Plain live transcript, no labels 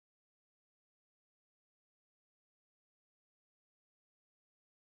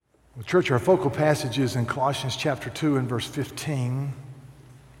Well, church, our focal passage is in Colossians chapter 2 and verse 15.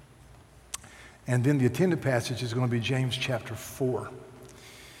 And then the attended passage is going to be James chapter 4.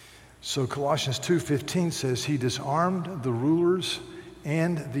 So Colossians 2:15 says, He disarmed the rulers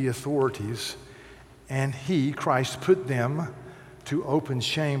and the authorities, and He, Christ, put them to open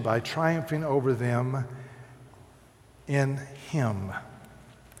shame by triumphing over them in Him.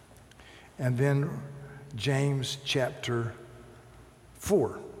 And then James chapter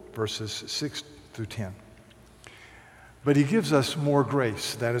 4, verses 6 through 10. But He gives us more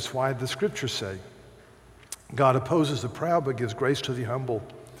grace. That is why the scriptures say, God opposes the proud but gives grace to the humble.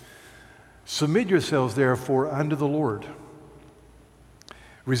 Submit yourselves, therefore, unto the Lord.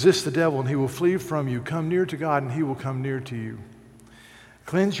 Resist the devil, and he will flee from you. Come near to God, and He will come near to you.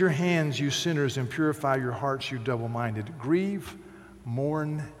 Cleanse your hands, you sinners, and purify your hearts, you double-minded. Grieve,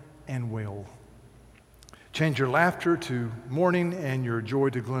 mourn, and wail. Change your laughter to mourning and your joy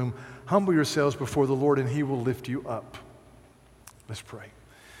to gloom. Humble yourselves before the Lord, and He will lift you up. Let's pray.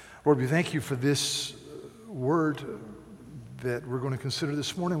 Lord, we thank You for this word that we're going to consider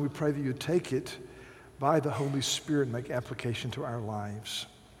this morning. We pray that You take it by the Holy Spirit and make application to our lives.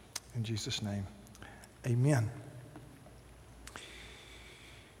 In Jesus' name, amen.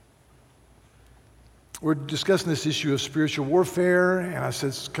 We're discussing this issue of spiritual warfare, and I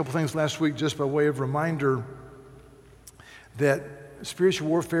said a couple things last week just by way of reminder that spiritual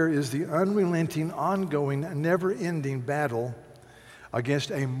warfare is the unrelenting, ongoing, never-ending battle against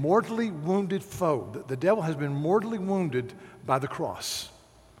a mortally wounded foe. The devil has been mortally wounded by the cross,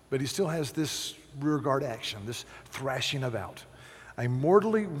 but he still has this rearguard action, this thrashing about. A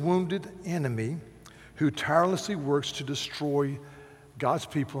mortally wounded enemy who tirelessly works to destroy God's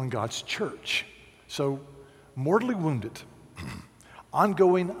people and God's church. So, mortally wounded,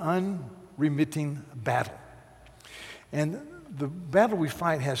 ongoing, unremitting battle. And the battle we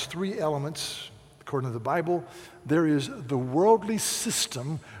fight has three elements, according to the Bible. There is the worldly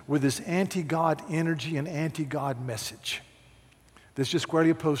system with its anti-God energy and anti-God message that's just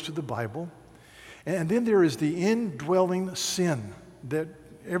squarely opposed to the Bible. And then there is the indwelling sin that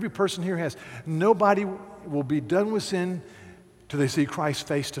every person here has. Nobody will be done with sin till they see Christ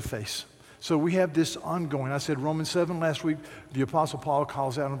face to face. So we have this ongoing. I said Romans 7 last week. The Apostle Paul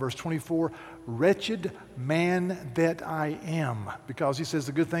calls out in verse 24, wretched man that I am. Because he says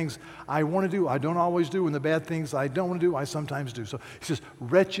the good things I want to do, I don't always do, and the bad things I don't want to do, I sometimes do. So he says,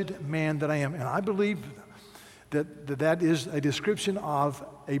 wretched man that I am. And I believe that is a description of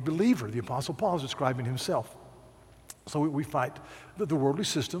a believer. The Apostle Paul is describing himself. So we fight the worldly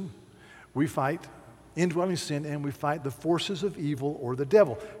system. We fight indwelling sin, and we fight the forces of evil or the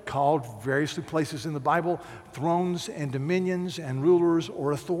devil, called variously places in the Bible, thrones and dominions and rulers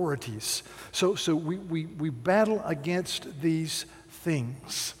or authorities. So we battle against these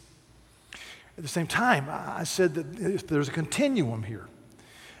things. At the same time, I said that there's a continuum here,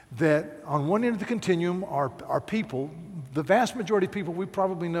 that on one end of the continuum are people, the vast majority of people we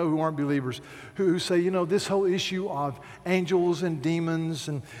probably know who aren't believers, who say, you know, this whole issue of angels and demons,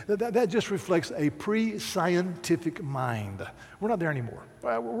 and that just reflects a pre-scientific mind. We're not there anymore.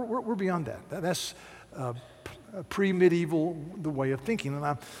 We're beyond that. That's pre-medieval, the way of thinking. And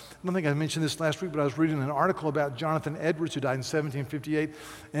I don't think I mentioned this last week, but I was reading an article about Jonathan Edwards, who died in 1758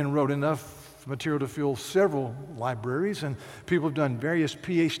 and wrote enough material to fill several libraries, and people have done various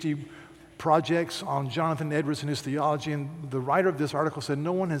PhD projects on Jonathan Edwards and his theology, and the writer of this article said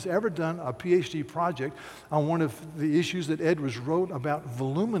no one has ever done a PhD project on one of the issues that Edwards wrote about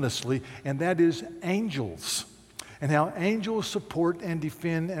voluminously, and that is angels, and how angels support and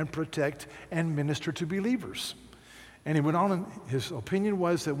defend and protect and minister to believers. And he went on, and his opinion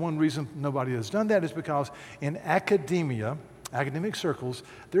was that one reason nobody has done that is because in academic circles,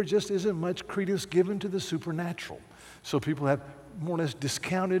 there just isn't much credence given to the supernatural. So people have more or less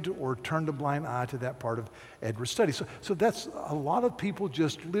discounted or turned a blind eye to that part of Edwards' study. So that's, a lot of people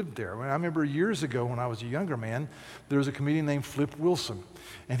just lived there. I remember years ago when I was a younger man, there was a comedian named Flip Wilson,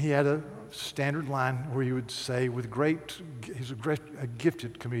 and he had a standard line where he would say he's a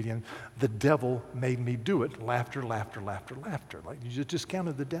gifted comedian, the devil made me do it, laughter, laughter, laughter, laughter. Like you just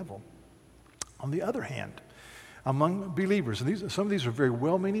discounted the devil. On the other hand, among believers, and some of these are very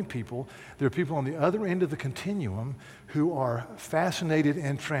well-meaning people, there are people on the other end of the continuum who are fascinated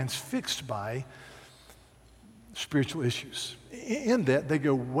and transfixed by spiritual issues. In that, they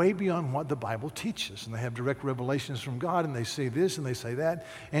go way beyond what the Bible teaches, and they have direct revelations from God, and they say this and they say that,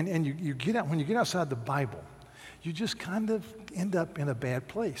 and you get out, when you get outside the Bible, you just kind of end up in a bad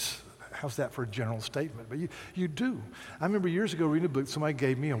place. How's that for a general statement? But you do. I remember years ago reading a book somebody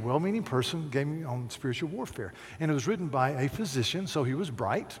gave me, a well-meaning person gave me on spiritual warfare. And it was written by a physician, so he was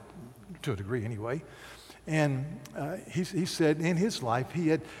bright, to a degree anyway. And he said in his life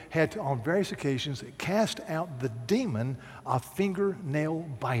he had to, on various occasions, cast out the demon of fingernail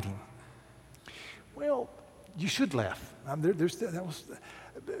biting. Well, you should laugh. I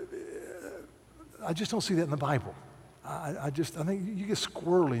just don't see that in the Bible. I think you get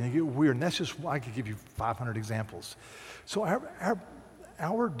squirrely and you get weird, and that's just, I could give you 500 examples. So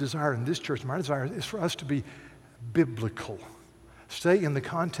our desire in this church, my desire is for us to be biblical, stay in the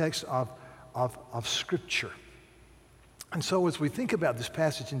context of Scripture. And so as we think about this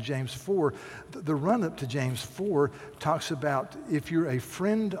passage in James 4, the run-up to James 4 talks about if you're a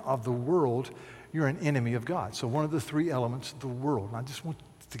friend of the world, you're an enemy of God. So one of the three elements, the world. And I just want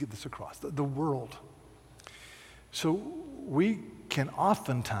to get this across, the world. So we can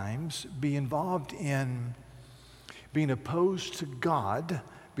oftentimes be involved in being opposed to God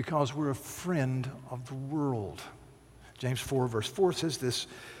because we're a friend of the world. James 4 verse 4 says this,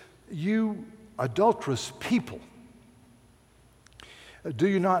 "You adulterous people, do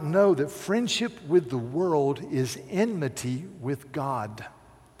you not know that friendship with the world is enmity with God?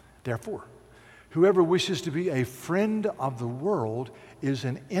 Therefore, whoever wishes to be a friend of the world is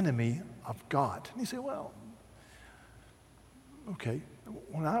an enemy of God." And you say, well, okay,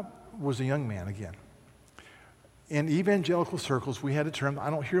 when I was a young man again, in evangelical circles, we had a term I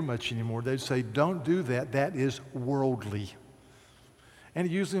don't hear much anymore. They'd say, don't do that, that is worldly. And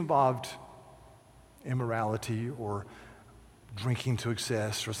it usually involved immorality or drinking to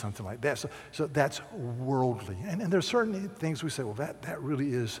excess or something like that. So that's worldly. And there are certain things we say, well, that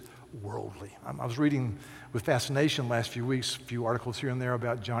really is worldly. I was reading with fascination last few weeks, a few articles here and there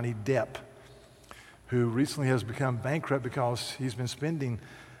about Johnny Depp, who recently has become bankrupt because he's been spending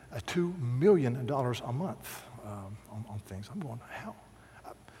 $2 million a month on things. I'm going, how?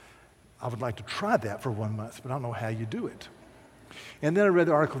 I would like to try that for 1 month, but I don't know how you do it. And then I read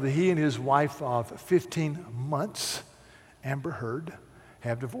the article that he and his wife of 15 months, Amber Heard,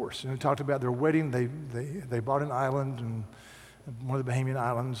 have divorced. And they talked about their wedding. They bought an island, and one of the Bahamian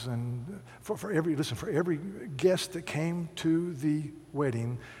islands, and for every guest that came to the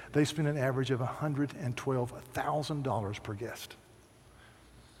wedding, they spent an average of $112,000 per guest.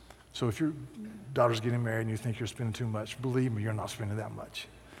 So if your daughter's getting married and you think you're spending too much, believe me, you're not spending that much.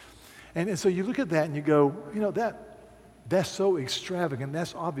 And so you look at that and you go, that's so extravagant.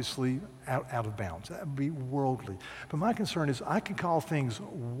 That's obviously out of bounds. That would be worldly. But my concern is I can call things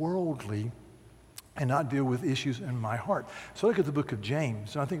worldly and not deal with issues in my heart. So I look at the book of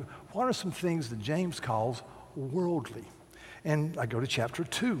James, and I think, what are some things that James calls worldly? And I go to chapter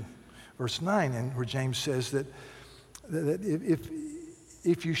 2, verse 9, and where James says that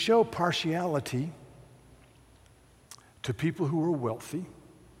if you show partiality to people who are wealthy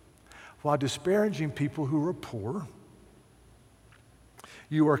while disparaging people who are poor,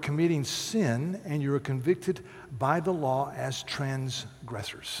 you are committing sin and you are convicted by the law as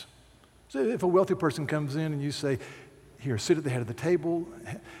transgressors. So if a wealthy person comes in and you say, here, sit at the head of the table,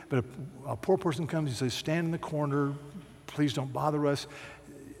 but a poor person comes and you say, stand in the corner, please don't bother us.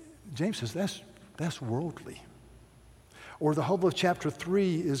 James says that's worldly. Or the whole of chapter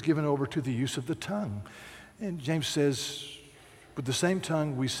 3 is given over to the use of the tongue. And James says, with the same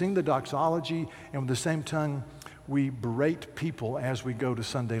tongue we sing the doxology, and with the same tongue we berate people as we go to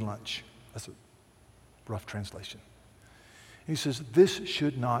Sunday lunch. That's a rough translation. He says, this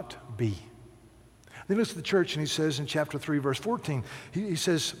should not be. Then he looks at the church and he says in chapter 3, verse 14, he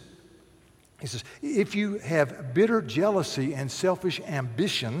says, if you have bitter jealousy and selfish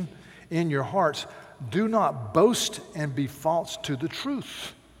ambition in your hearts, do not boast and be false to the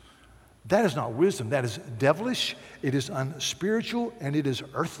truth. That is not wisdom. That is devilish, it is unspiritual, and it is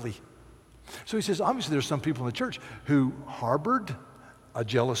earthly. So he says, obviously there's some people in the church who harbored a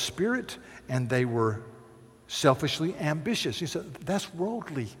jealous spirit and they were selfishly ambitious. He said, that's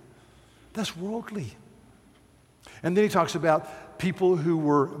worldly. That's worldly. And then he talks about people who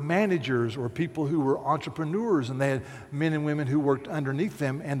were managers or people who were entrepreneurs, and they had men and women who worked underneath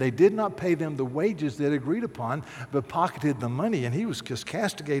them, and they did not pay them the wages they had agreed upon, but pocketed the money. And he was just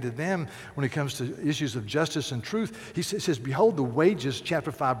castigated them when it comes to issues of justice and truth. He says, behold the wages,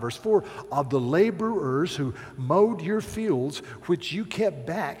 chapter 5, verse 4, of the laborers who mowed your fields, which you kept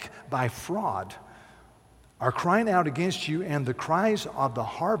back by fraud, are crying out against you, and the cries of the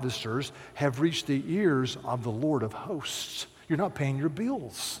harvesters have reached the ears of the Lord of hosts. You're not paying your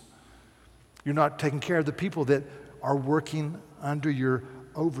bills. You're not taking care of the people that are working under your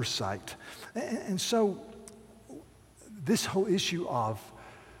oversight. And so this whole issue of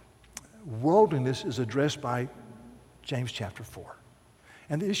worldliness is addressed by James chapter 4.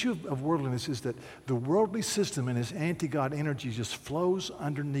 And the issue of worldliness is that the worldly system and its anti-God energy just flows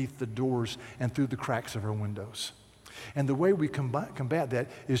underneath the doors and through the cracks of our windows. And the way we combat that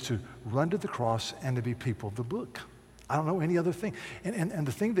is to run to the cross and to be people of the book. I don't know any other thing. And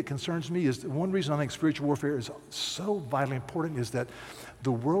the thing that concerns me is one reason I think spiritual warfare is so vitally important is that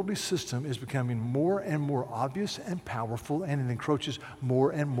the worldly system is becoming more and more obvious and powerful, and it encroaches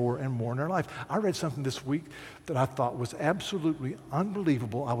more and more and more in our life. I read something this week that I thought was absolutely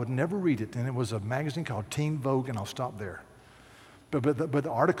unbelievable. I would never read it, and it was a magazine called Teen Vogue, and I'll stop there. But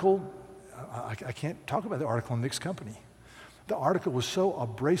the article, I can't talk about the article in Nick's company. The article was so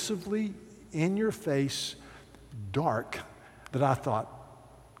abrasively in your face, dark, that I thought,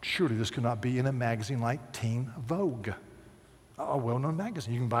 surely this could not be in a magazine like Teen Vogue, a well-known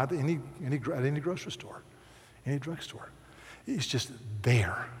magazine. You can buy it at any grocery store, any drugstore. It's just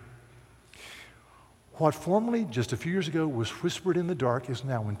there. What formerly, just a few years ago, was whispered in the dark is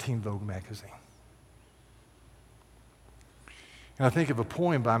now in Teen Vogue magazine. And I think of a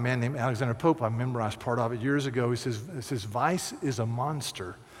poem by a man named Alexander Pope. I memorized part of it years ago. He says, "Vice is a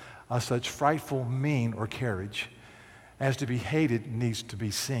monster of such frightful mien or carriage as to be hated needs to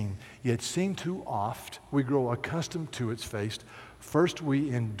be seen. Yet seen too oft, we grow accustomed to its face. First we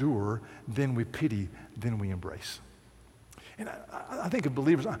endure, then we pity, then we embrace." And I think of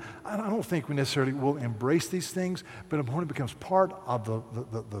believers, I don't think we necessarily will embrace these things, but when it becomes part of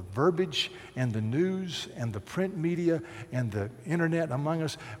the verbiage and the news and the print media and the internet among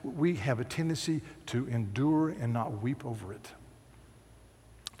us, we have a tendency to endure and not weep over it.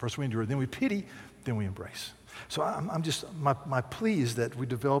 First we endure, then we pity, then we embrace. So my plea is that we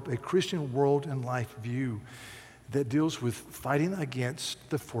develop a Christian world and life view that deals with fighting against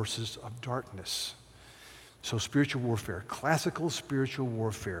the forces of darkness. So spiritual warfare, classical spiritual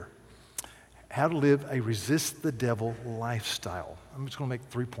warfare, how to live a resist the devil lifestyle. I'm just going to make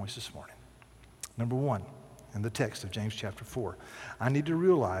 3 points this morning. Number one, in the text of James chapter 4, I need to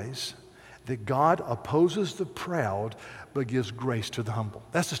realize that God opposes the proud but gives grace to the humble.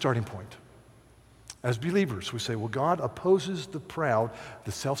 That's the starting point. As believers, we say, well, God opposes the proud,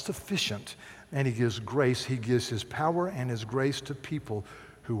 the self-sufficient, and he gives grace. He gives his power and his grace to people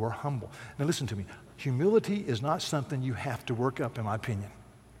who are humble. Now listen to me. Humility is not something you have to work up, in my opinion.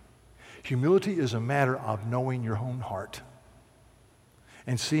 Humility is a matter of knowing your own heart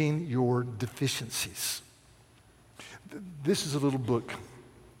and seeing your deficiencies. This is a little book.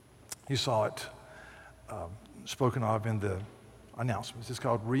 You saw it spoken of in the announcements. It's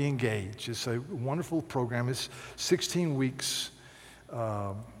called Re-Engage. It's a wonderful program. It's 16 weeks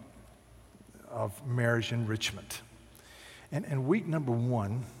of marriage enrichment. And week number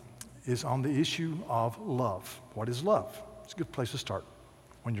 1 is on the issue of love. What is love? It's a good place to start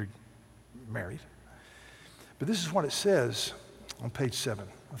when you're married. But this is what it says on page 7.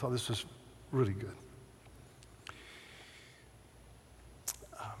 I thought this was really good.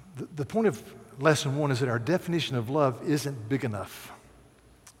 The point of lesson 1 is that our definition of love isn't big enough,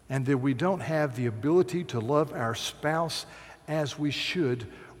 and that we don't have the ability to love our spouse as we should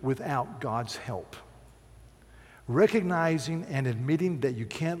without God's help. Recognizing and admitting that you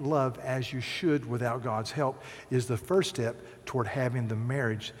can't love as you should without God's help is the first step toward having the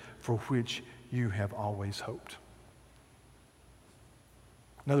marriage for which you have always hoped.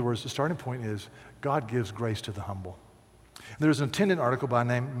 In other words, the starting point is God gives grace to the humble. There's an attendant article by a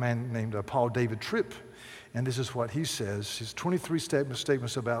man named Paul David Tripp, and this is what he says. His 23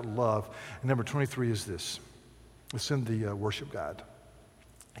 statements about love, and number 23 is this. It's in the worship guide.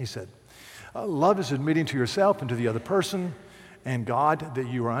 He said, love is admitting to yourself and to the other person and God that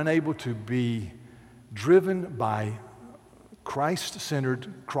you are unable to be driven by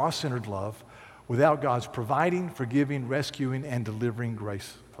Christ-centered, cross-centered love without God's providing, forgiving, rescuing, and delivering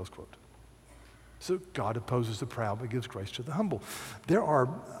grace, close quote. So God opposes the proud but gives grace to the humble. There are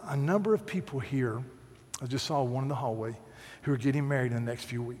a number of people here, I just saw one in the hallway, who are getting married in the next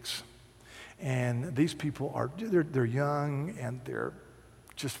few weeks. And these people they're young and they're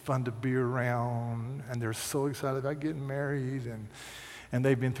just fun to be around, and they're so excited about getting married, and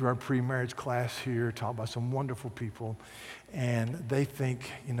they've been through our pre-marriage class here, taught by some wonderful people, and they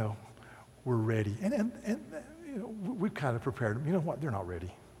think, we're ready. And we've kind of prepared them. You know what? They're not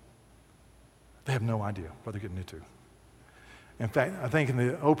ready. They have no idea what they're getting into. In fact, I think in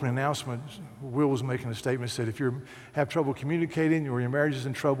the opening announcement, Will was making a statement that said, if you have trouble communicating or your marriage is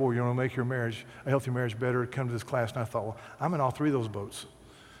in trouble or you want to make your marriage, a healthy marriage better, come to this class. And I thought, well, I'm in all three of those boats,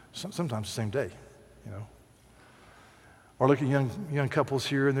 sometimes the same day, Or look at young couples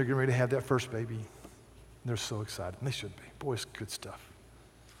here, and they're getting ready to have that first baby. And they're so excited, and they should be. Boy, it's good stuff.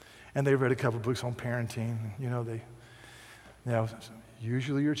 And they've read a couple of books on parenting.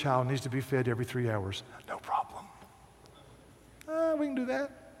 Usually your child needs to be fed every 3 hours. No problem. We can do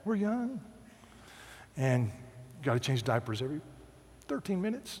that. We're young. And you got to change diapers every 13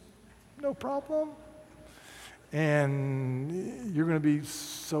 minutes. No problem. And you're going to be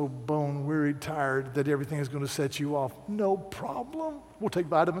so bone-wearied, tired that everything is going to set you off. No problem. We'll take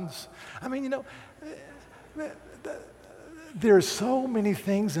vitamins. I mean, you know, there are so many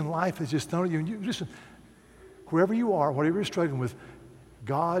things in life that just don't, you listen, wherever you are, whatever you're struggling with,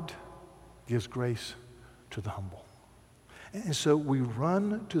 God gives grace to the humble. And so we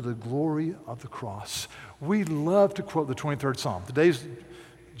run to the glory of the cross. We love to quote the 23rd Psalm. Today's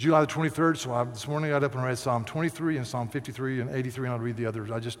July the 23rd, so this morning I got up and read Psalm 23 and Psalm 53 and 83, and I'll read the others.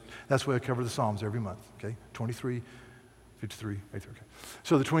 That's the way I cover the Psalms every month, okay? 23, 53, 83, okay.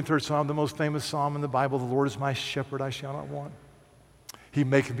 So the 23rd Psalm, the most famous Psalm in the Bible, the Lord is my shepherd, I shall not want. He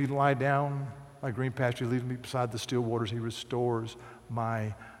maketh me lie down by green pasture, he leads me beside the still waters, he restores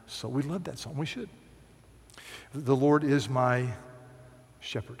my soul. We love that Psalm, we should. The Lord is my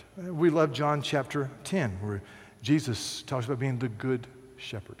shepherd. We love John chapter 10, where Jesus talks about being the good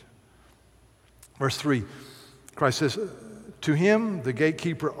shepherd. Verse 3, Christ says, to him the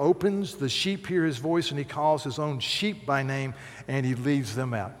gatekeeper opens, the sheep hear his voice, and he calls his own sheep by name, and he leads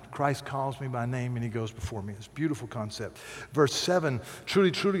them out. Christ calls me by name, and he goes before me. It's a beautiful concept. Verse 7,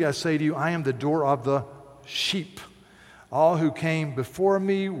 truly, truly, I say to you, I am the door of the sheep. All who came before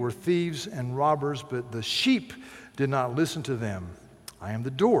me were thieves and robbers, but the sheep did not listen to them. I am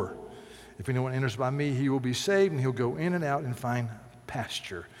the door. If anyone enters by me, he will be saved, and he'll go in and out and find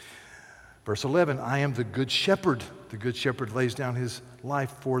pasture. Verse 11, I am the good shepherd. The good shepherd lays down his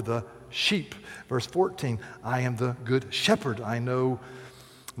life for the sheep. Verse 14, I am the good shepherd. I know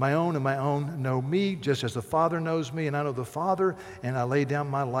my own, and my own know me, just as the Father knows me, and I know the Father, and I lay down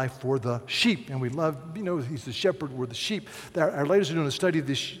my life for the sheep. And we love, you know, he's the shepherd, we're the sheep. Our ladies are doing a study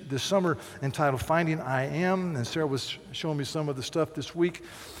this summer entitled Finding I Am, and Sarah was showing me some of the stuff this week.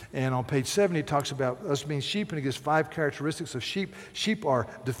 And on page 7, he talks about us being sheep, and he gives 5 characteristics of sheep. Sheep are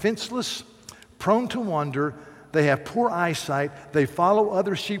defenseless, prone to wander, they have poor eyesight, they follow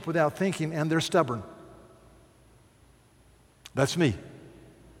other sheep without thinking, and they're stubborn. That's me.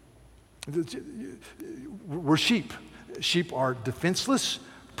 We're sheep. Sheep are defenseless,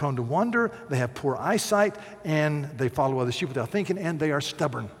 prone to wander, they have poor eyesight, and they follow other sheep without thinking, and they are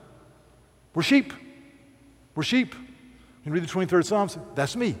stubborn. We're sheep. We're sheep. You read the 23rd Psalms,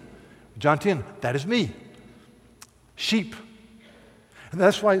 that's me. John 10, that is me. Sheep. And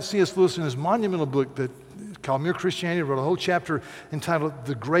that's why C.S. Lewis, in his monumental book that called Mere Christianity, wrote a whole chapter entitled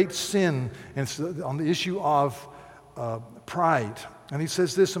The Great Sin, and it's on the issue of pride. And he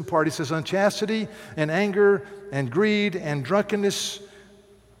says this in part, he says, unchastity and anger and greed and drunkenness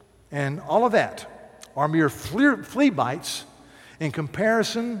and all of that are mere flea bites in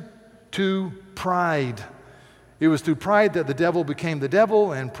comparison to pride. It was through pride that the devil became the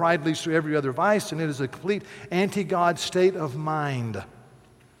devil, and pride leads to every other vice, and it is a complete anti-God state of mind.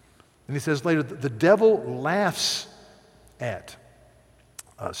 And he says later, the devil laughs at.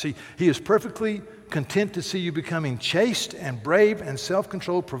 See, he is perfectly content to see you becoming chaste and brave and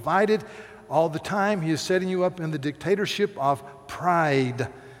self-controlled, provided all the time he is setting you up in the dictatorship of pride,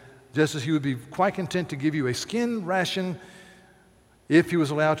 just as he would be quite content to give you a skin ration if he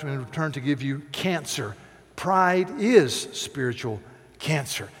was allowed to in return to give you cancer. Pride is spiritual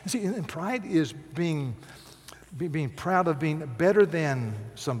cancer. See, and pride is being proud of being better than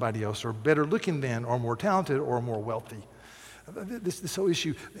somebody else, or better looking than, or more talented, or more wealthy. This whole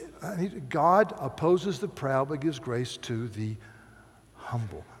issue, God opposes the proud but gives grace to the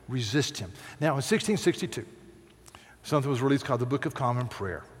humble. Resist him. Now, in 1662, something was released called the Book of Common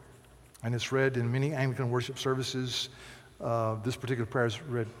Prayer, and it's read in many Anglican worship services. This particular prayer is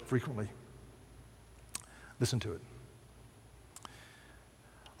read frequently. Listen to it.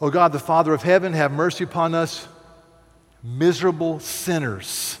 O God, the Father of heaven, have mercy upon us, miserable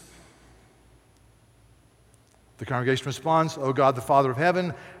sinners. The congregation responds, O God, the Father of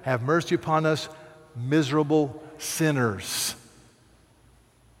heaven, have mercy upon us, miserable sinners.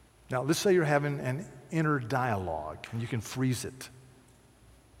 Now, let's say you're having an inner dialogue, and you can freeze it.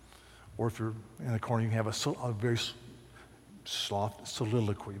 Or if you're in the corner, you can have a very soft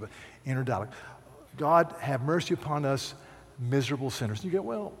soliloquy, but inner dialogue. God, have mercy upon us, miserable sinners. And you go,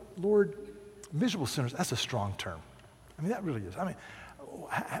 well, Lord, miserable sinners, that's a strong term. I mean, that really is. I mean,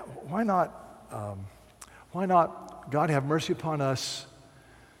 why not, God, have mercy upon us,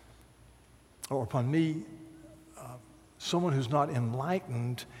 or upon me, someone who's not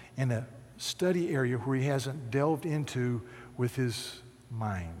enlightened in a study area where he hasn't delved into with his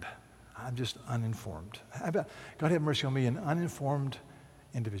mind. I'm just uninformed. How about, God, have mercy on me, an uninformed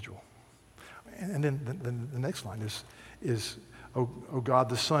individual. And then the next line is oh God,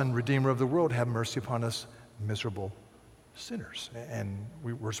 the Son, Redeemer of the world, have mercy upon us, miserable sinners. And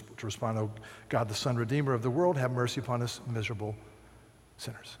we were to respond, oh God, the Son, Redeemer of the world, have mercy upon us, miserable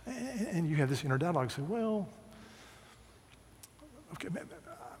sinners. And you have this inner dialogue, say, well, okay,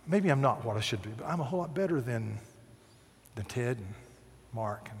 maybe I'm not what I should be, but I'm a whole lot better than Ted and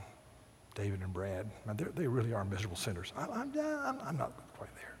Mark and David and Brad. They really are miserable sinners. I'm not quite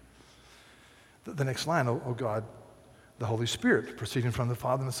there. The next line, oh God, the Holy Spirit, proceeding from the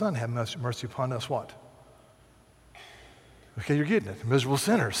Father and the Son, have mercy upon us, what? Okay, you're getting it, miserable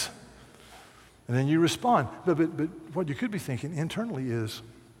sinners. And then you respond. But what you could be thinking internally is,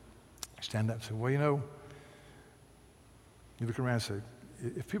 stand up and say, well, you look around and say,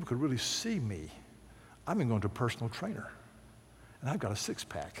 if people could really see me, I've been going to a personal trainer, and I've got a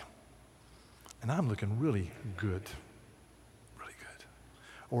six-pack, and I'm looking really good, really good.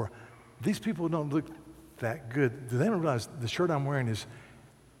 Or these people don't look that good. Do they don't realize the shirt I'm wearing is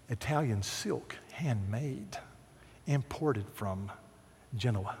Italian silk, handmade, imported from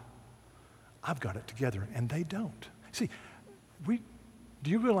Genoa? I've got it together, and they don't. See, do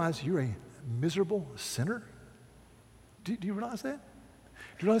you realize you're a miserable sinner? Do you realize that?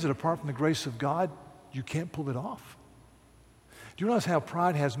 Do you realize that apart from the grace of God, you can't pull it off? Do you realize how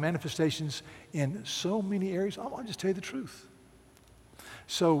pride has manifestations in so many areas? I'll just tell you the truth.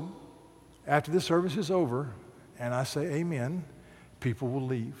 So after this service is over and I say amen, people will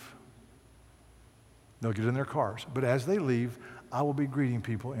leave. They'll get in their cars. But as they leave, I will be greeting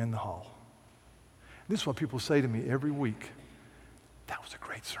people in the hall. This is what people say to me every week. That was a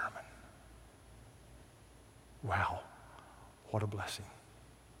great sermon. Wow, what a blessing.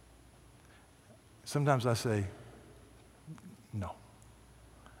 Sometimes I say, no,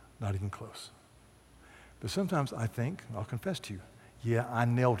 not even close. But sometimes I think, I'll confess to you, yeah, I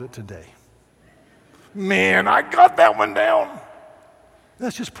nailed it today. Man, I got that one down.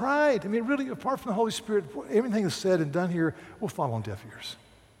 That's just pride. I mean, really, apart from the Holy Spirit, everything that's said and done here will fall on deaf ears.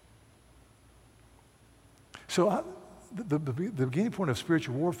 So the beginning point of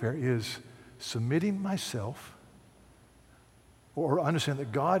spiritual warfare is submitting myself, or understand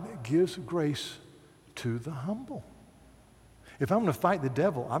that God gives grace to the humble. If I'm going to fight the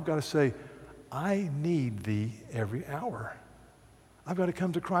devil, I've got to say, I need thee every hour. I've got to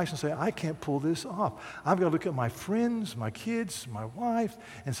come to Christ and say, I can't pull this off. I've got to look at my friends, my kids, my wife,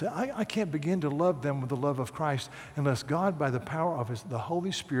 and say, I can't begin to love them with the love of Christ unless God, by the power of the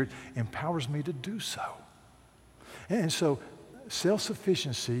Holy Spirit, empowers me to do so. And so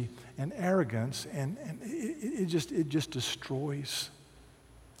self-sufficiency and arrogance, and it just destroys.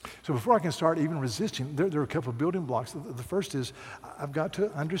 So before I can start even resisting, there are a couple of building blocks. The first is I've got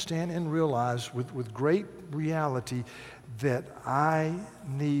to understand and realize with great reality that I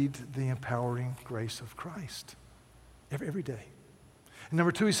need the empowering grace of Christ every day. And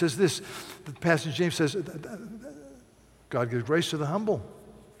number two, he says this, the passage James says, God gives grace to the humble.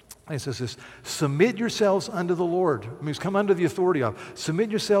 And he says this, submit yourselves unto the Lord. It means come under the authority of. Submit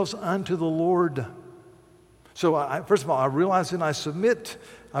yourselves unto the Lord. So first of all, I realize that I submit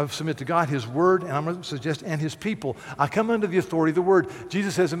to God, His Word, and I'm going to suggest, and His people. I come under the authority of the Word.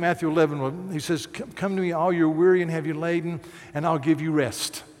 Jesus says in Matthew 11, He says, come to me all you're weary and heavy laden, and I'll give you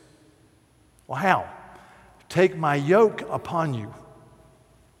rest. Well, how? Take my yoke upon you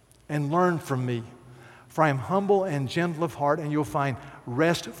and learn from me. For I am humble and gentle of heart, and you'll find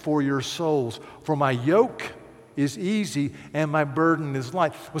rest for your souls. For my yoke is easy and my burden is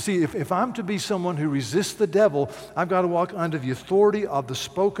light. Well, see, if I'm to be someone who resists the devil, I've got to walk under the authority of the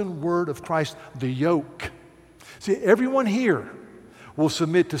spoken word of Christ, the yoke. See, everyone here will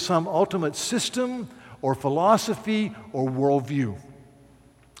submit to some ultimate system or philosophy or worldview.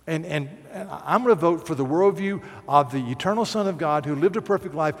 And I'm going to vote for the worldview of the eternal Son of God who lived a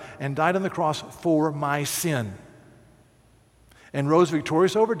perfect life and died on the cross for my sin, and rose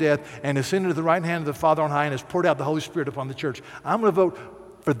victorious over death and ascended to the right hand of the Father on high and has poured out the Holy Spirit upon the church. I'm going to vote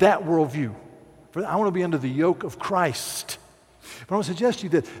for that worldview. I want to be under the yoke of Christ. But I want to suggest to you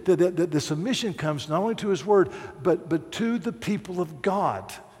that the submission comes not only to His Word, but to the people of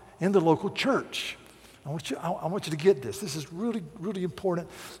God in the local church. I want you to get this. This is really, really important,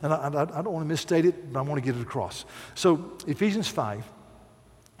 and I don't want to misstate it, but I want to get it across. So Ephesians 5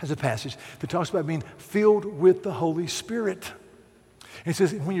 has a passage that talks about being filled with the Holy Spirit. And it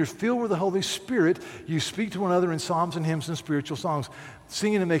says, when you're filled with the Holy Spirit, you speak to one another in psalms and hymns and spiritual songs,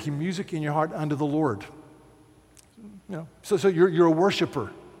 singing and making music in your heart unto the Lord. You know, so you're a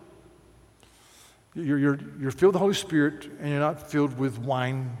worshiper. You're filled with the Holy Spirit, and you're not filled with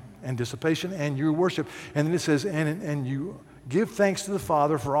wine and dissipation, and you worship. And then it says, and you Give thanks to the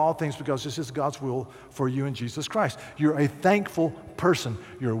Father for all things because this is God's will for you in Jesus Christ. You're a thankful person.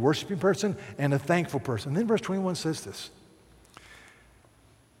 You're a worshiping person and a thankful person. And then verse 21 says this.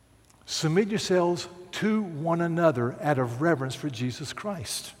 Submit yourselves to one another out of reverence for Jesus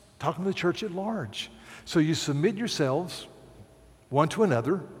Christ. Talking to the church at large. So you submit yourselves one to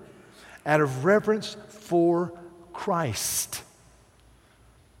another out of reverence for Christ.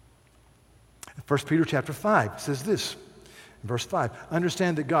 1 Peter chapter 5 says this, in verse 5,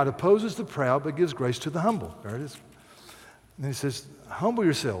 understand that God opposes the proud but gives grace to the humble. There it is. And he says, humble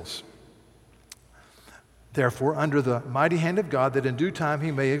yourselves, therefore, under the mighty hand of God, that in due time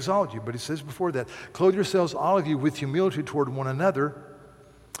he may exalt you. But he says before that, clothe yourselves, all of you, with humility toward one another.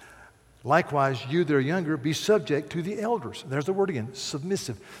 Likewise, you that are younger, be subject to the elders. There's the word again,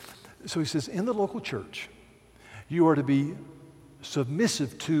 submissive. So he says, in the local church, you are to be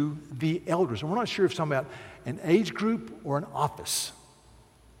submissive to the elders. And we're not sure if it's talking about an age group or an office.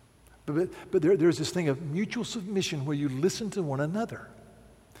 But there's this thing of mutual submission where you listen to one another.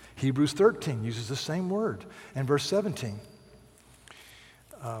 Hebrews 13 uses the same word. And verse 17,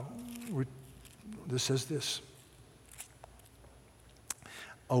 this says this.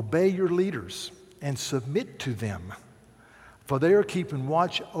 Obey your leaders and submit to them, for they are keeping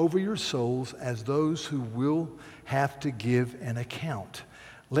watch over your souls as those who will have to give an account.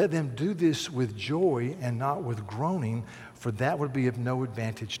 Let them do this with joy and not with groaning, for that would be of no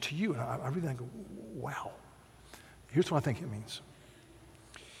advantage to you. And I really think, wow. Here's what I think it means.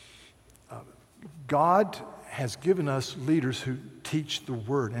 God has given us leaders who teach the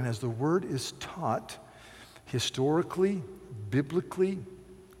Word. And as the Word is taught historically, biblically,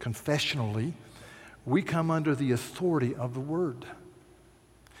 confessionally, we come under the authority of the Word.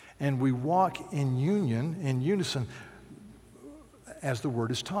 And we walk in union, in unison, as the Word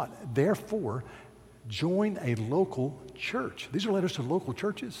is taught. Therefore, join a local church. These are letters to local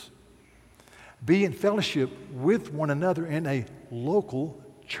churches. Be in fellowship with one another in a local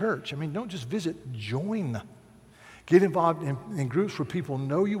church. I mean, don't just visit, join. Get involved in groups where people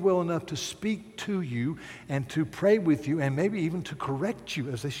know you well enough to speak to you and to pray with you and maybe even to correct you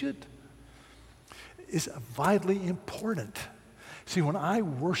as they should. It's vitally important. See, when I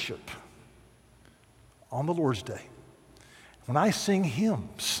worship on the Lord's Day, when I sing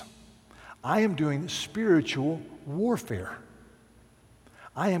hymns, I am doing spiritual warfare.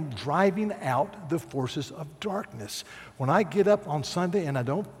 I am driving out the forces of darkness. When I get up on Sunday and I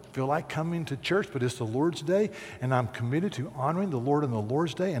don't feel like coming to church, but it's the Lord's Day, and I'm committed to honoring the Lord on the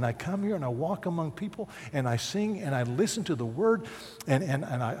Lord's Day, and I come here and I walk among people, and I sing, and I listen to the Word, and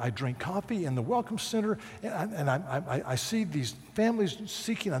I drink coffee in the Welcome Center, and I see these families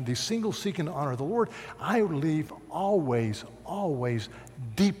seeking, these singles seeking to honor the Lord. I leave always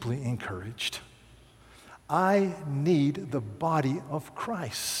deeply encouraged. I need the body of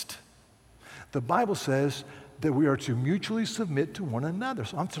Christ. The Bible says that we are to mutually submit to one another.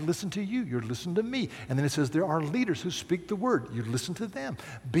 So I'm to listen to you, you're to listen to me. And then it says there are leaders who speak the word. You listen to them.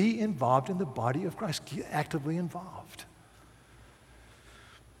 Be involved in the body of Christ. Get actively involved.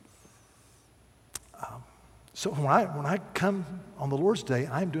 So when I come on the Lord's Day,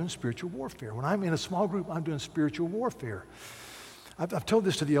 I'm doing spiritual warfare. When I'm in a small group, I'm doing spiritual warfare. I've told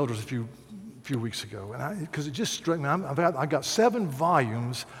this to the elders a few weeks ago, and because it just struck me. I've got 7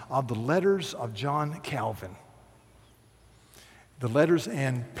 volumes of the letters of John Calvin. The letters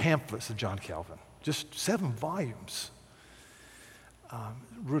and pamphlets of John Calvin. Just 7 volumes.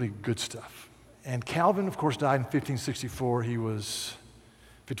 Really good stuff. And Calvin, of course, died in 1564. He was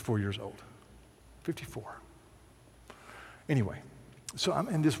 54 years old. 54. Anyway, so I'm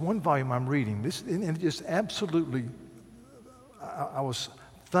in this one volume I'm reading. This, and just absolutely, I was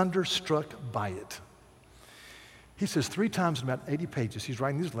thunderstruck by it. He says 3 times in about 80 pages, he's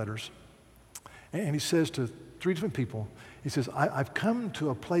writing these letters, and he says to 3 different people, he says, I've come to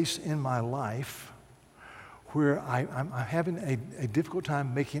a place in my life where I'm having a difficult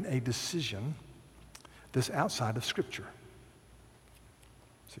time making a decision that's outside of Scripture.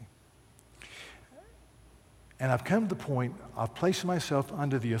 See? And I've come to the point of placing myself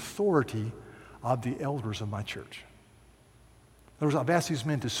under the authority of the elders of my church. In other words, I've asked these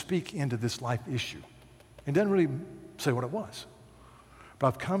men to speak into this life issue. It doesn't really say what it was. But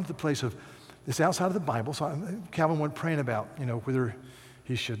I've come to the place of, it's outside of the Bible. So Calvin went praying about, whether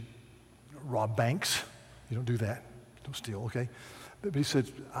he should rob banks. You don't do that. Don't steal, okay? But he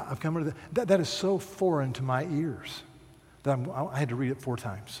said, I've come to that. That is so foreign to my ears that I had to read it 4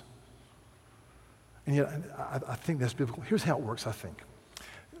 times. And yet, I think that's biblical. Here's how it works, I think.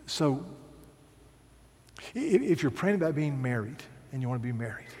 So, if you're praying about being married and you want to be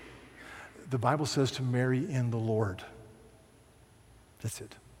married, the Bible says to marry in the Lord. That's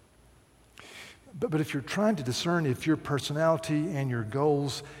it. But if you're trying to discern if your personality and your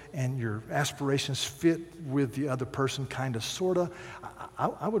goals and your aspirations fit with the other person, kind of, sort of,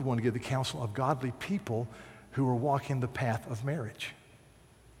 I would want to give the counsel of godly people who are walking the path of marriage.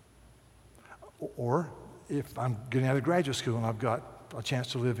 Or if I'm getting out of graduate school and I've got a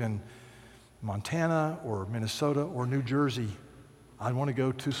chance to live in Montana or Minnesota or New Jersey, I want to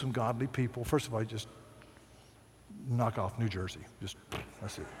go to some godly people. First of all, just knock off New Jersey.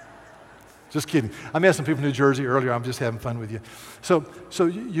 That's it. Just kidding. I met some people in New Jersey earlier. I'm just having fun with you. So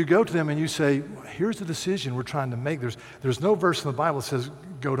you go to them and you say, here's the decision we're trying to make. There's no verse in the Bible that says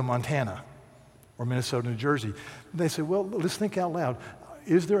go to Montana or Minnesota, New Jersey. They say, well, let's think out loud.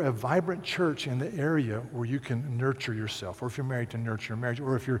 Is there a vibrant church in the area where you can nurture yourself, or if you're married, to nurture your marriage,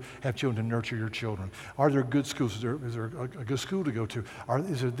 or if you have children, to nurture your children? Are there good schools? Is there a good school to go to?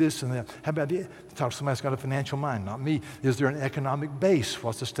 Is there this and that? How about talk to somebody that's got a financial mind, not me. Is there an economic base?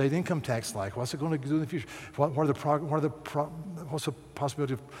 What's the state income tax like? What's it going to do in the future? What's the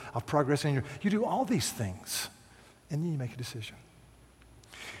possibility of progress in you do all these things, and then you make a decision.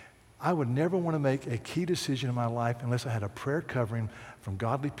 I would never want to make a key decision in my life unless I had a prayer covering from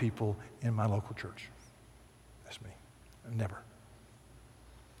godly people in my local church. That's me. Never.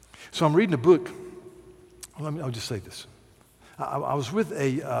 So I'm reading a book. I'll just say this. I was with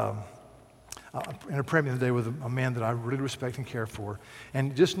in a prayer meeting the other day with a man that I really respect and care for.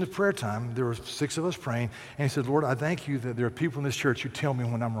 And just in the prayer time, there were 6 of us praying. And he said, Lord, I thank you that there are people in this church who tell me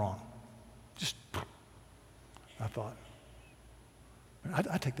when I'm wrong. I thought,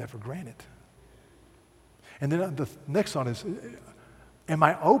 I take that for granted. And then the next thought is, am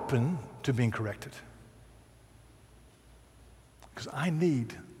I open to being corrected? Because I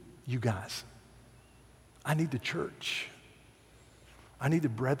need you guys. I need the church. I need the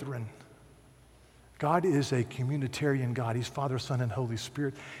brethren. God is a communitarian God. He's Father, Son, and Holy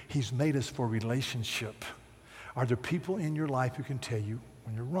Spirit. He's made us for relationship. Are there people in your life who can tell you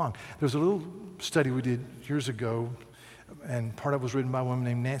when you're wrong? There's a little study we did years ago, and part of it was written by a woman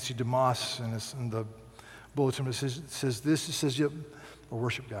named Nancy DeMoss, and it's in the bulletin. It says,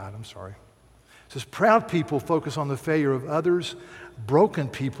 worship God, I'm sorry. It says, proud people focus on the failure of others. Broken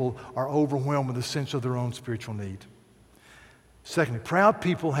people are overwhelmed with a sense of their own spiritual need. Secondly, proud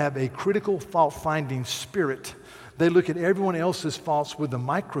people have a critical fault-finding spirit. They look at everyone else's faults with a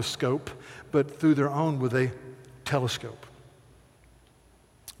microscope, but through their own with a telescope.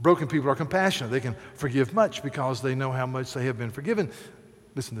 Broken people are compassionate. They can forgive much because they know how much they have been forgiven.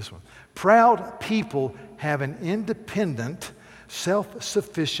 Listen to this one. Proud people have an independent,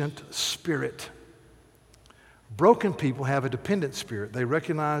 self-sufficient spirit. Broken people have a dependent spirit. They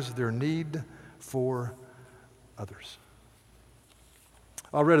recognize their need for others.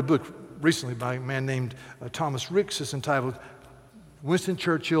 I read a book recently by a man named Thomas Ricks. It's entitled Winston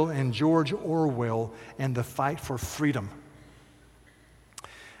Churchill and George Orwell and the Fight for Freedom.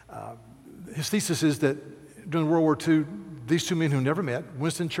 His thesis is that during World War II, these two men who never met,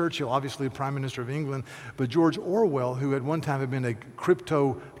 Winston Churchill, obviously the Prime Minister of England, but George Orwell, who at one time had been a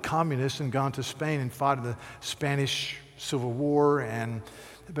crypto-communist and gone to Spain and fought in the Spanish Civil War,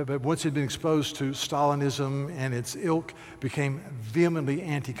 but once he'd been exposed to Stalinism and its ilk, became vehemently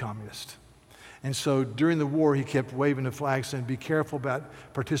anti-communist. And so during the war, he kept waving the flag saying, be careful about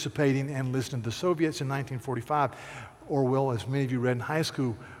participating and listening to the Soviets. In 1945, Orwell, as many of you read in high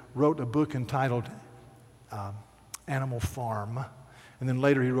school, wrote a book entitled Animal Farm. And then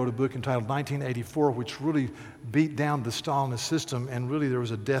later he wrote a book entitled 1984, which really beat down the Stalinist system, and really there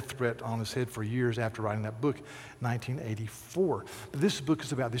was a death threat on his head for years after writing that book, 1984. But this book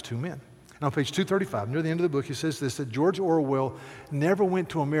is about these two men. And on page 235, near the end of the book, he says this, that George Orwell never went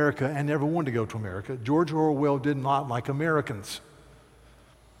to America and never wanted to go to America. George Orwell did not like Americans.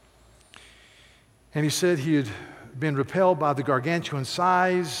 And he said he had been repelled by the gargantuan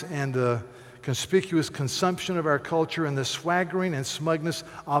size and the conspicuous consumption of our culture and the swaggering and smugness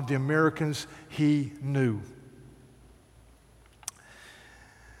of the Americans he knew.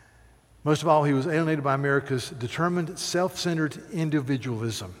 Most of all, he was alienated by America's determined, self-centered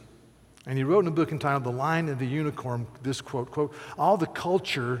individualism. And he wrote in a book entitled The Lion and the Unicorn this quote, all the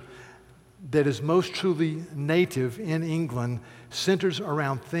culture that is most truly native in England centers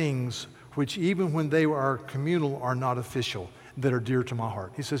around things which even when they are communal are not official, that are dear to my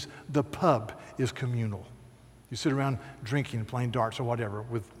heart. He says, the pub is communal. You sit around drinking and playing darts or whatever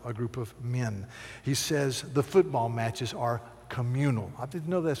with a group of men. He says, the football matches are communal. I didn't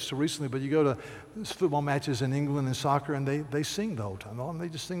know that so recently, but you go to football matches in England and soccer, and they sing the whole time. They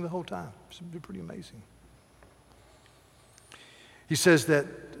just sing the whole time. It's pretty amazing. He says that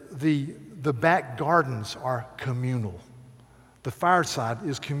the back gardens are communal. The fireside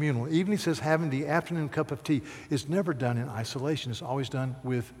is communal. Even he says having the afternoon cup of tea is never done in isolation. It's always done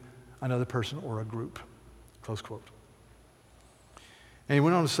with another person or a group. Close quote. And he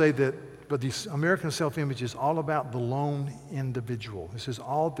went on to say that, but the American self-image is all about the lone individual. This is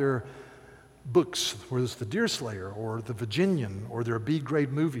all their books, whether it's the Deerslayer or the Virginian or their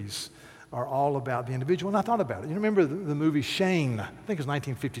B-grade movies, are all about the individual. And I thought about it. You remember the movie Shane? I think it was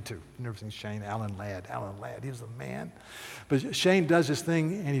 1952. You've never seen Shane? Alan Ladd, he was the man. But Shane does this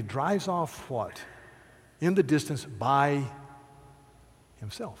thing, and he drives off what? In the distance by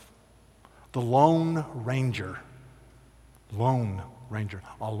himself. The Lone Ranger. Lone Ranger,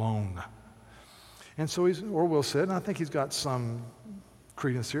 alone. And so Orwell said, and I think he's got some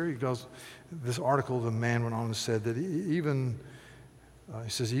credence here. He goes, this article, the man went on and said that he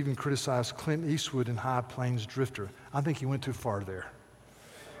says he even criticized Clint Eastwood in High Plains Drifter. I think he went too far there.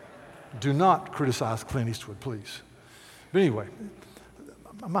 Do not criticize Clint Eastwood, please. But anyway,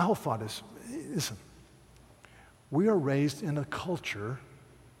 my whole thought is, listen, we are raised in a culture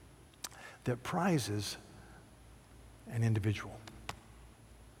that prizes an individual.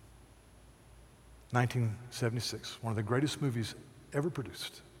 1976, one of the greatest movies ever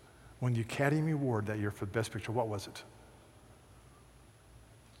produced, won the Academy Award that year for Best Picture. What was it?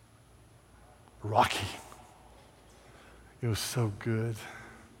 Rocky. It was so good.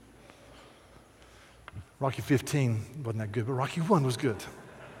 Rocky 15 wasn't that good, but Rocky 1 was good.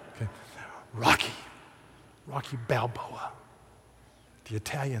 Okay. Rocky Balboa, the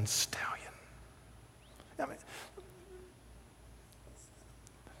Italian stallion. I mean,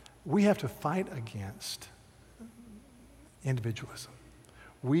 we have to fight against individualism.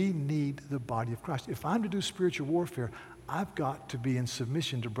 We need the body of Christ. If I'm to do spiritual warfare, I've got to be in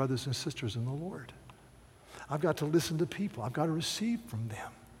submission to brothers and sisters in the Lord. I've got to listen to people. I've got to receive from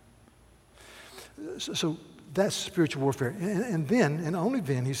them. So that's spiritual warfare. And then, and only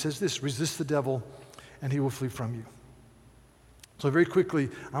then, he says this, resist the devil and he will flee from you. So very quickly,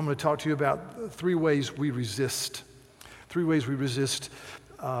 I'm going to talk to you about 3 ways we resist. 3 ways we resist.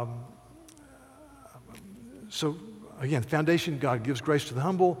 So again, foundation, God gives grace to the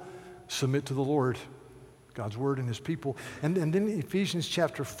humble, submit to the Lord, God's word and his people. And then Ephesians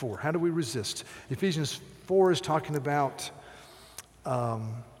chapter 4, how do we resist? Ephesians 4 is talking about the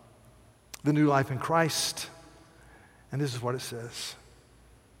new life in Christ. And this is what it says.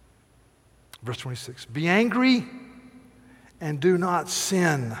 Verse 26, be angry and do not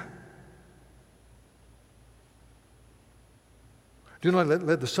sin. Do not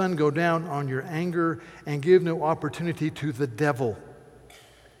let the sun go down on your anger and give no opportunity to the devil.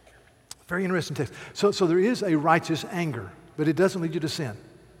 Very interesting text. So there is a righteous anger, but it doesn't lead you to sin.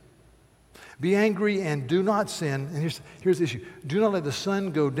 Be angry and do not sin. And here's the issue. Do not let the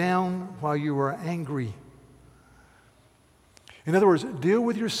sun go down while you are angry. In other words, deal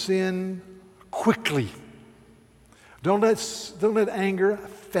with your sin quickly. Don't let anger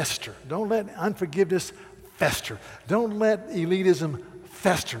fester. Don't let unforgiveness fester. Don't let elitism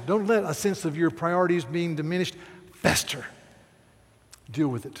fester. Don't let a sense of your priorities being diminished fester. Deal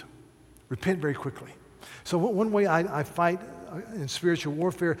with it. Repent very quickly. So one way I fight in spiritual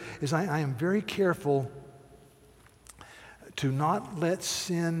warfare is I am very careful to not let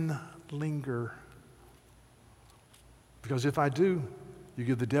sin linger. Because if I do, you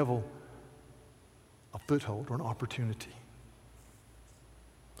give the devil a foothold or an opportunity.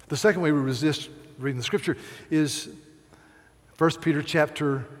 The second way we resist reading the scripture is 1 Peter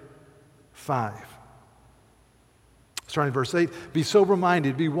chapter 5. Starting in verse 8, be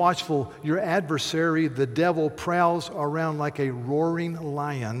sober-minded, be watchful. Your adversary, the devil, prowls around like a roaring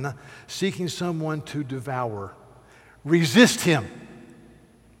lion, seeking someone to devour. Resist him.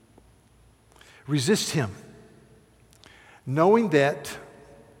 Resist him. Knowing that,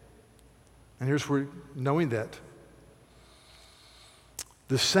 and here's where, knowing that,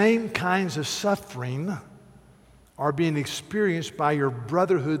 the same kinds of suffering are being experienced by your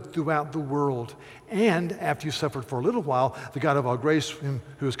brotherhood throughout the world. And after you suffered for a little while, the God of all grace, him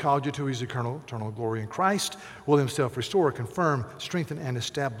who has called you to his eternal glory in Christ, will himself restore, confirm, strengthen, and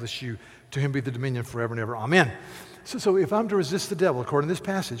establish you. To him be the dominion forever and ever. Amen. So if I'm to resist the devil, according to this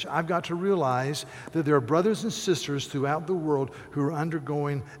passage, I've got to realize that there are brothers and sisters throughout the world who are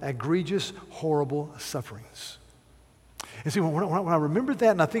undergoing egregious, horrible sufferings. And see, when I remember that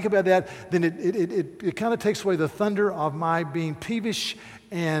and I think about that, then it kind of takes away the thunder of my being peevish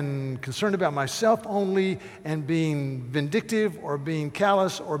and concerned about myself only and being vindictive or being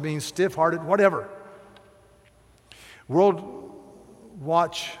callous or being stiff-hearted, whatever. World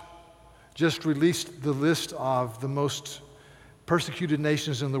Watch just released the list of the most persecuted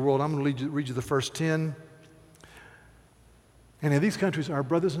nations in the world. I'm going to read you the first 10. And in these countries, our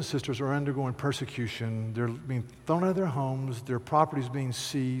brothers and sisters are undergoing persecution. They're being thrown out of their homes. Their property is being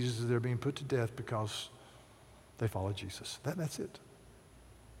seized. They're being put to death because they follow Jesus. That's it.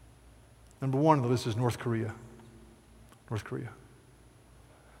 Number 1 on the list is North Korea. North Korea.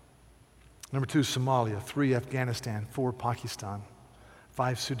 Number 2, Somalia. 3, Afghanistan. 4, Pakistan.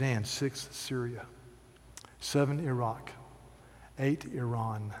 5, Sudan. 6, Syria. 7, Iraq. 8,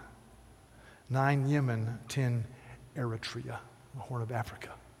 Iran. 9, Yemen. 10, Eritrea, the Horn of Africa.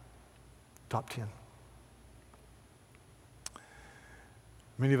 Top 10.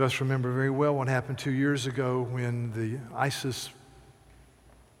 Many of us remember very well what happened 2 years ago when the ISIS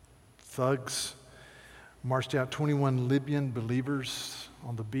thugs marched out 21 Libyan believers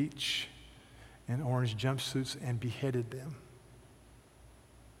on the beach in orange jumpsuits and beheaded them.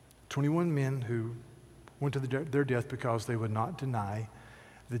 21 men who went to their death because they would not deny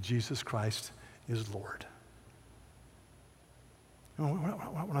that Jesus Christ is Lord.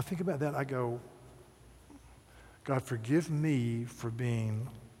 When I think about that, I go, God, forgive me for being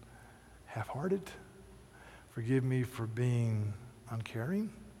half-hearted. Forgive me for being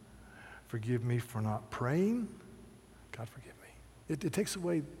uncaring. Forgive me for not praying. God, forgive me. It takes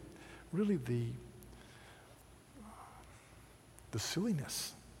away really the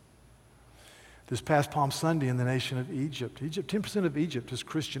silliness. This past Palm Sunday in the nation of Egypt, 10% of Egypt is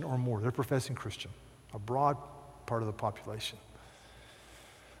Christian or more. They're professing Christian, a broad part of the population.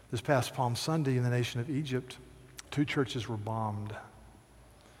 This past Palm Sunday in the nation of Egypt, 2 churches were bombed.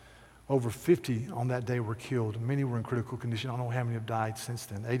 Over 50 on that day were killed. Many were in critical condition. I don't know how many have died since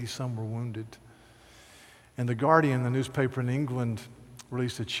then. 80-some were wounded. And The Guardian, the newspaper in England,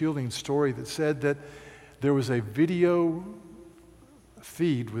 released a chilling story that said that there was a video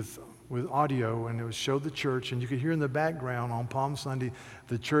feed with audio, and it showed the church, and you could hear in the background on Palm Sunday,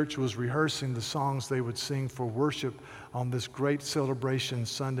 the church was rehearsing the songs they would sing for worship on this great celebration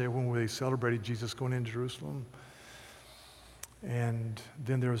Sunday when they celebrated Jesus going into Jerusalem. And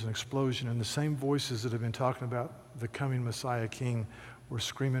then there was an explosion, and the same voices that have been talking about the coming Messiah King were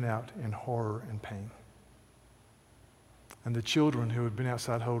screaming out in horror and pain. And the children who had been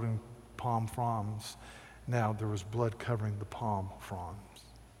outside holding palm fronds, now there was blood covering the palm fronds.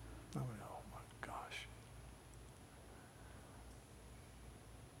 Oh my gosh.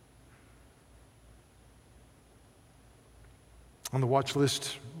 On the watch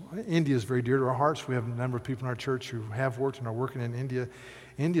list, India is very dear to our hearts. We have a number of people in our church who have worked and are working in India.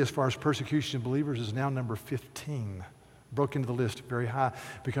 India, as far as persecution of believers, is now number 15. Broke into the list very high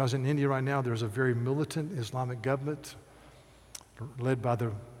because in India right now there's a very militant Islamic government led by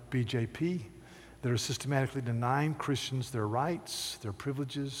the BJP that are systematically denying Christians their rights, their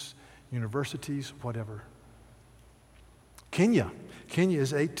privileges, universities, whatever. Kenya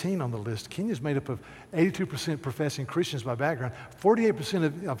is 18 on the list. Kenya is made up of 82% professing Christians by background.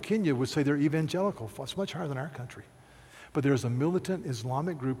 48% of Kenya would say they're evangelical. It's much higher than our country. But there's a militant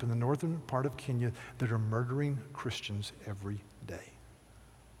Islamic group in the northern part of Kenya that are murdering Christians every day.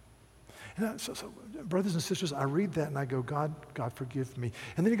 And so, brothers and sisters, I read that and I go, God forgive me.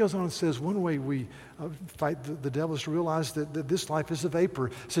 And then he goes on and says, one way we fight the devil is to realize that this life is a vapor.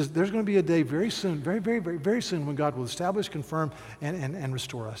 He says there's going to be a day very soon, very, very, very, very soon when God will establish, confirm, and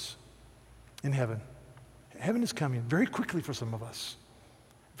restore us in heaven. Heaven is coming very quickly for some of us,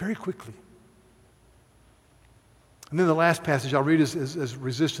 very quickly. And then the last passage I'll read as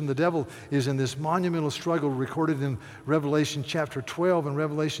resisting the devil is in this monumental struggle recorded in Revelation chapter 12. In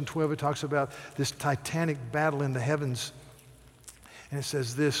Revelation 12, it talks about this titanic battle in the heavens. And it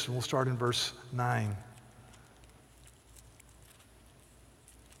says this, and we'll start in verse 9.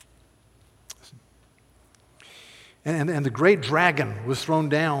 And the great dragon was thrown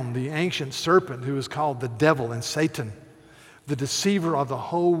down, the ancient serpent who is called the devil and Satan, the deceiver of the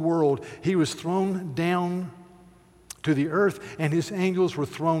whole world. He was thrown down to the earth, and his angels were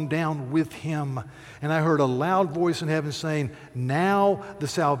thrown down with him. And I heard a loud voice in heaven saying, now the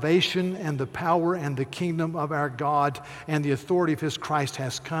salvation and the power and the kingdom of our God and the authority of his Christ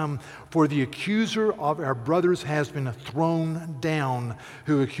has come. For the accuser of our brothers has been thrown down,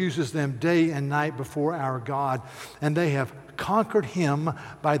 who accuses them day and night before our God. And they have conquered him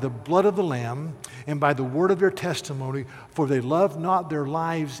by the blood of the Lamb and by the word of their testimony, for they love not their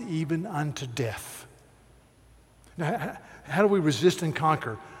lives even unto death. Now, how do we resist and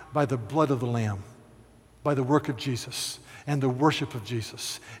conquer? By the blood of the Lamb, by the work of Jesus, and the worship of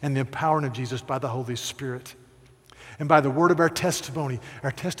Jesus, and the empowering of Jesus by the Holy Spirit, and by the word of our testimony.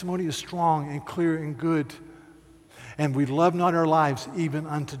 Our testimony is strong and clear and good, and we love not our lives even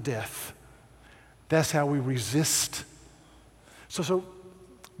unto death. That's how we resist. So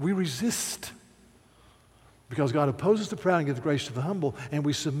we resist Because God opposes the proud and gives grace to the humble, and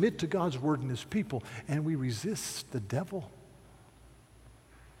we submit to God's word and his people, and we resist the devil.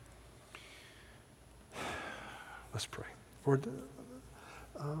 Let's pray. Lord,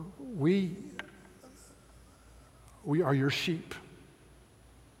 we are your sheep.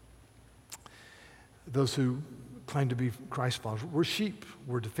 Those who claim to be Christ followers. We're sheep.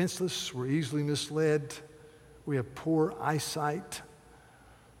 We're defenseless. We're easily misled. We have poor eyesight.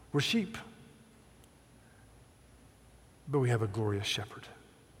 We're sheep. But we have a glorious shepherd.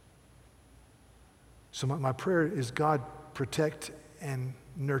 So my prayer is, God, protect and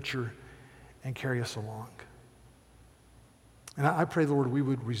nurture and carry us along. And I pray, Lord, we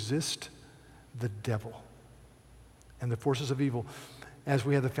would resist the devil and the forces of evil as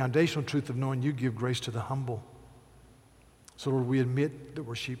we have the foundational truth of knowing you give grace to the humble. So, Lord, we admit that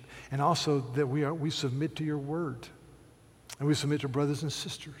we're sheep, and also that we submit to your word, and we submit to brothers and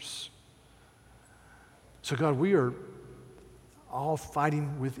sisters. So, God, we are all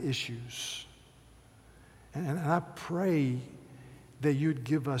fighting with issues. And I pray that you'd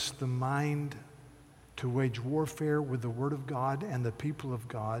give us the mind to wage warfare with the word of God and the people of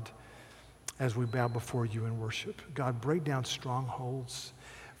God as we bow before you in worship. God, break down strongholds.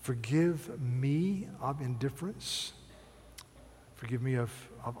 Forgive me of indifference. Forgive me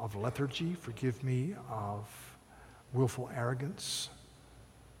of lethargy. Forgive me of willful arrogance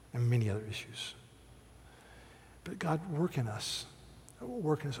and many other issues. But God, work in us.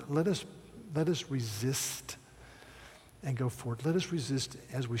 Work in us. Let us resist and go forward. Let us resist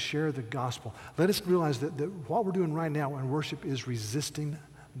as we share the gospel. Let us realize that what we're doing right now in worship is resisting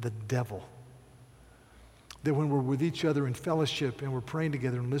the devil. That when we're with each other in fellowship and we're praying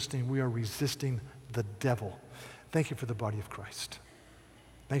together and listening, we are resisting the devil. Thank you for the body of Christ.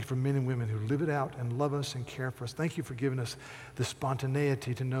 Thank you for men and women who live it out and love us and care for us. Thank you for giving us the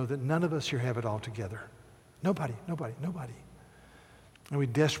spontaneity to know that none of us here have it all together. Nobody. And we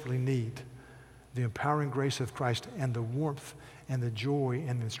desperately need the empowering grace of Christ and the warmth and the joy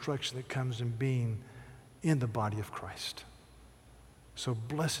and the instruction that comes in being in the body of Christ. So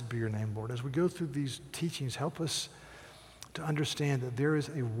blessed be your name, Lord. As we go through these teachings, help us to understand that there is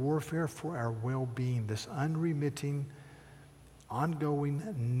a warfare for our well-being, this unremitting, ongoing,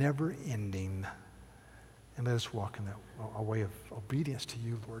 never-ending. And let us walk in that a way of obedience to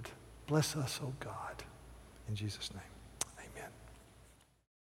you, Lord. Bless us, oh God. In Jesus' name.